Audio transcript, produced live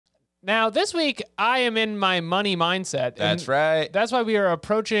Now, this week, I am in my money mindset. That's right. That's why we are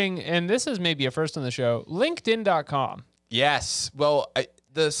approaching, and this is maybe a first on the show, LinkedIn.com. Yes. Well,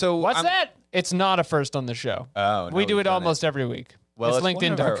 What's that? It's not a first on the show. Oh, no, we do it almost every week. Well, it's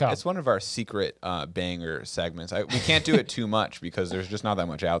LinkedIn.com. It's one of our secret banger segments. We can't do it too much because there's just not that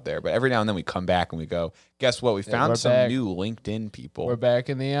much out there. But every now and then we come back and we go, guess what? We found some new LinkedIn people. We're back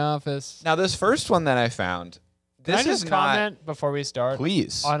in the office. Now, this first one that I found, Can I just comment before we start?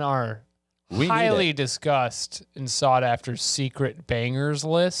 Please. On our highly discussed and sought after secret bangers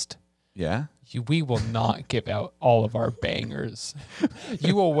list. Yeah. We will not give out all of our bangers.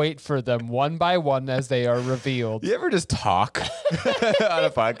 You will wait for them one by one as they are revealed. You ever just talk on a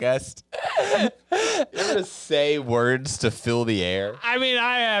podcast? You ever just say words to fill the air? I mean,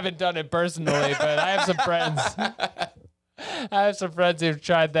 I haven't done it personally, but I have some friends. I have some friends who've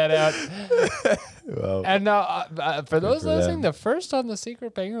tried that out. Well, and for those listening, the first on the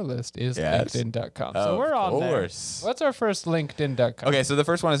secret banger list is LinkedIn.com. So we're on there. What's our first LinkedIn.com? Okay, so the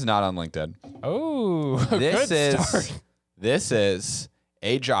first one is not on LinkedIn. Oh, good start. This is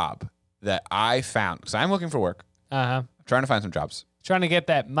a job that I found because I'm looking for work. I'm trying to find some jobs. Trying to get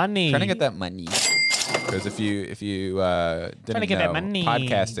that money. Trying to get that money. Because if you didn't know,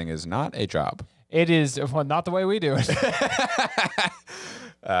 podcasting is not a job. It is, well, not the way we do it.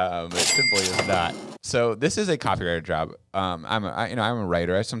 It simply is not. So this is a copywriter job. I'm a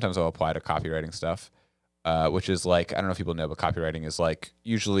writer. Sometimes I'll apply to copywriting stuff, which is like, I don't know if people know, but copywriting is like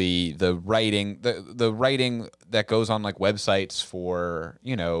usually the writing that goes on like websites for,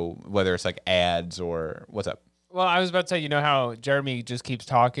 whether it's like ads or what's up. Well, I was about to say, you know how Jeremy just keeps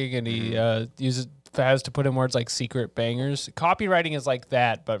talking and he has to put in words like secret bangers. Copywriting is like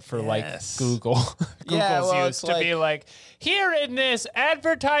that, but for like Google. Google's used to be like, here in this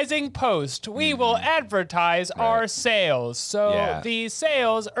advertising post, we will advertise our sales. So the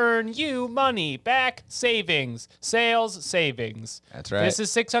sales earn you money back, savings, sales, savings. That's right. This is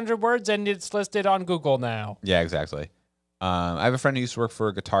 600 words and it's listed on Google now. Yeah, exactly. I have a friend who used to work for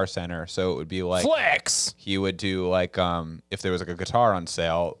a Guitar Center, so it would be like flex. He would do like if there was like a guitar on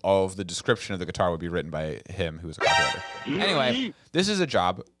sale, all of the description of the guitar would be written by him, who was a copywriter. Anyway, this is a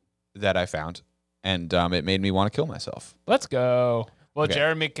job that I found, and it made me want to kill myself. Let's go. Will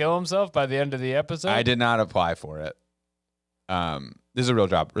Jeremy kill himself by the end of the episode? I did not apply for it. This is a real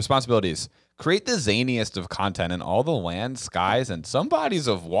job. Responsibilities. Create the zaniest of content in all the land, skies, and some bodies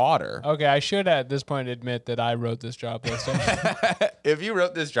of water. Okay, I should at this point admit that I wrote this job listing. If you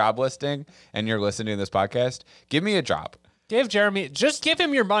wrote this job listing and you're listening to this podcast, give me a job. Just give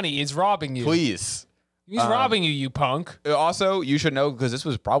him your money. He's robbing you. Please. He's robbing you, you punk. Also, you should know, because this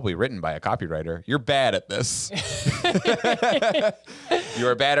was probably written by a copywriter, you're bad at this. You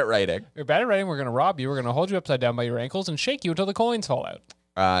are bad at writing. You're bad at writing. We're going to rob you. We're going to hold you upside down by your ankles and shake you until the coins fall out.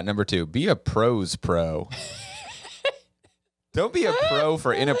 Number 2, be a prose pro. Don't be a pro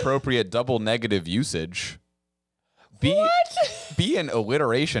for inappropriate double negative usage. Be an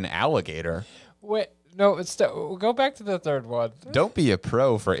alliteration alligator. Wait, no, go back to the third one. Don't be a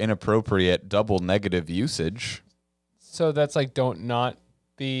pro for inappropriate double negative usage. So that's like don't not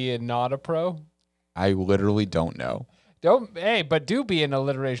be not a pro? I literally don't know. But do be an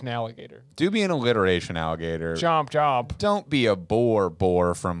alliteration alligator. Do be an alliteration alligator. Chomp. Don't be a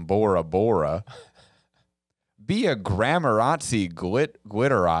boar from Bora Bora. Be a grammarazzi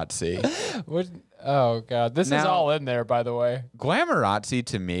glitterazzi. Oh, God. This is all in there, by the way. Glamourazzi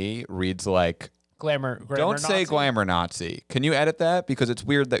to me reads like... Glamour Don't say Nazi? glamour Nazi. Can you edit that? Because it's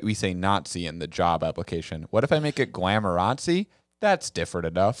weird that we say Nazi in the job application. What if I make it glamourazzi? That's different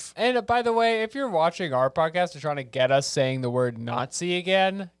enough. And by the way, if you're watching our podcast and trying to get us saying the word Nazi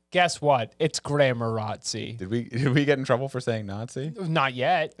again, guess what? It's grammarazzi. Did we get in trouble for saying Nazi? Not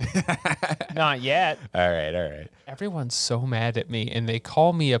yet. Not yet. All right. Everyone's so mad at me, and they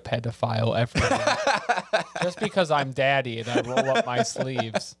call me a pedophile everywhere. Just because I'm daddy and I roll up my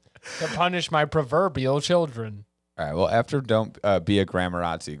sleeves to punish my proverbial children. All right, well, after don't be a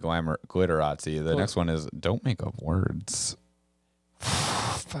grammarazzi, glitterazzi, the next one is don't make up words.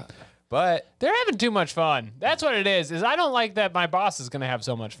 But they're having too much fun. That's what it is I don't like that my boss is going to have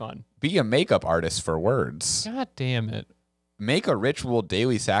so much fun. Be a makeup artist for words. God damn it. Make a ritual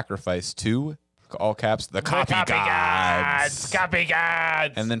daily sacrifice to, all caps, the copy gods. Copy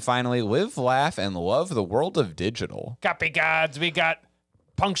gods. And then finally, live, laugh, and love the world of digital. Copy gods. We got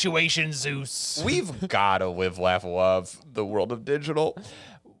punctuation Zeus. We've got to live, laugh, love the world of digital.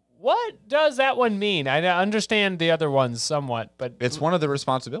 What does that one mean? I understand the other ones somewhat, but... It's one of the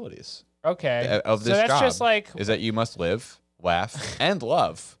responsibilities. Okay. Of this so that's job just like... is that you must live, laugh, and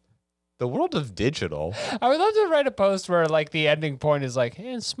love The world of digital. I would love to write a post where like the ending point is like,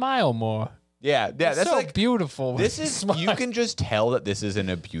 hey, smile more. Yeah, that's so like beautiful. This is you can just tell that this is an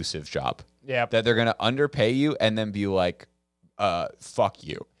abusive job. Yeah. That they're gonna underpay you and then be like, fuck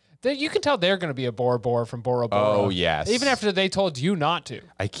you. You can tell they're gonna be a Bora from Bora Bora. Oh yes. Even after they told you not to.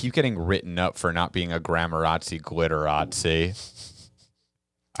 I keep getting written up for not being a Grammarazzi glitterazzi.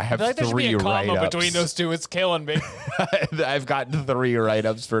 I have like 3 comma write-ups between those two. It's killing me. I've gotten 3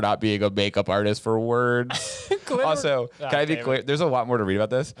 write-ups for not being a makeup artist for words. Also, can I be clear? There's a lot more to read about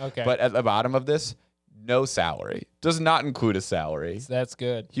this. Okay. But at the bottom of this, no salary. Does not include a salary. That's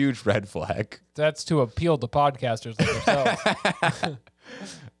good. Huge red flag. That's to appeal to podcasters like yourself.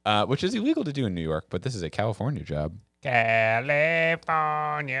 Which is illegal to do in New York, but this is a California job. California.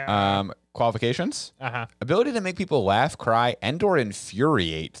 Qualifications? Uh-huh. Ability to make people laugh, cry, and or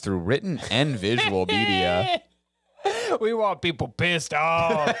infuriate through written and visual media. We want people pissed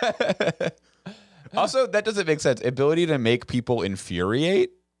off. Also, that doesn't make sense. Ability to make people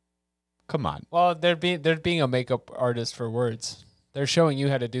infuriate? Come on. Well, they're being a makeup artist for words. They're showing you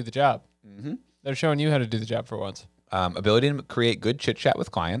how to do the job. Mm-hmm. They're showing you how to do the job for once. Ability to create good chit-chat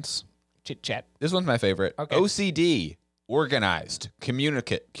with clients. Chit-chat. This one's my favorite. Okay. OCD. Organized.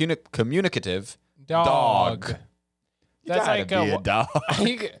 Communicative. Dog. That's like be a dog.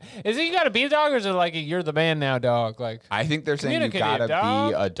 Is it you gotta be a dog, or is it like you're the man now dog? Like I think they're saying you gotta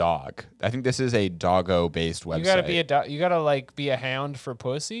be a dog. I think this is a doggo-based website. You gotta be a dog. You gotta like be a hound for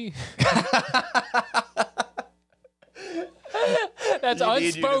pussy. That's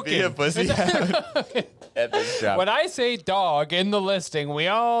unspoken. You to be a pussy hound. When I say dog in the listing, we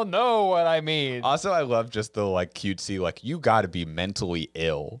all know what I mean. Also, I love just the like cutesy, like you got to be mentally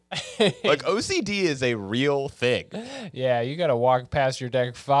ill. Like OCD is a real thing. Yeah, you got to walk past your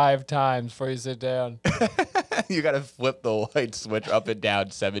deck 5 times before you sit down. You got to flip the light switch up and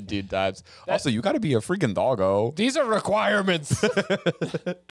down 17 times. Also, you got to be a freaking doggo. These are requirements.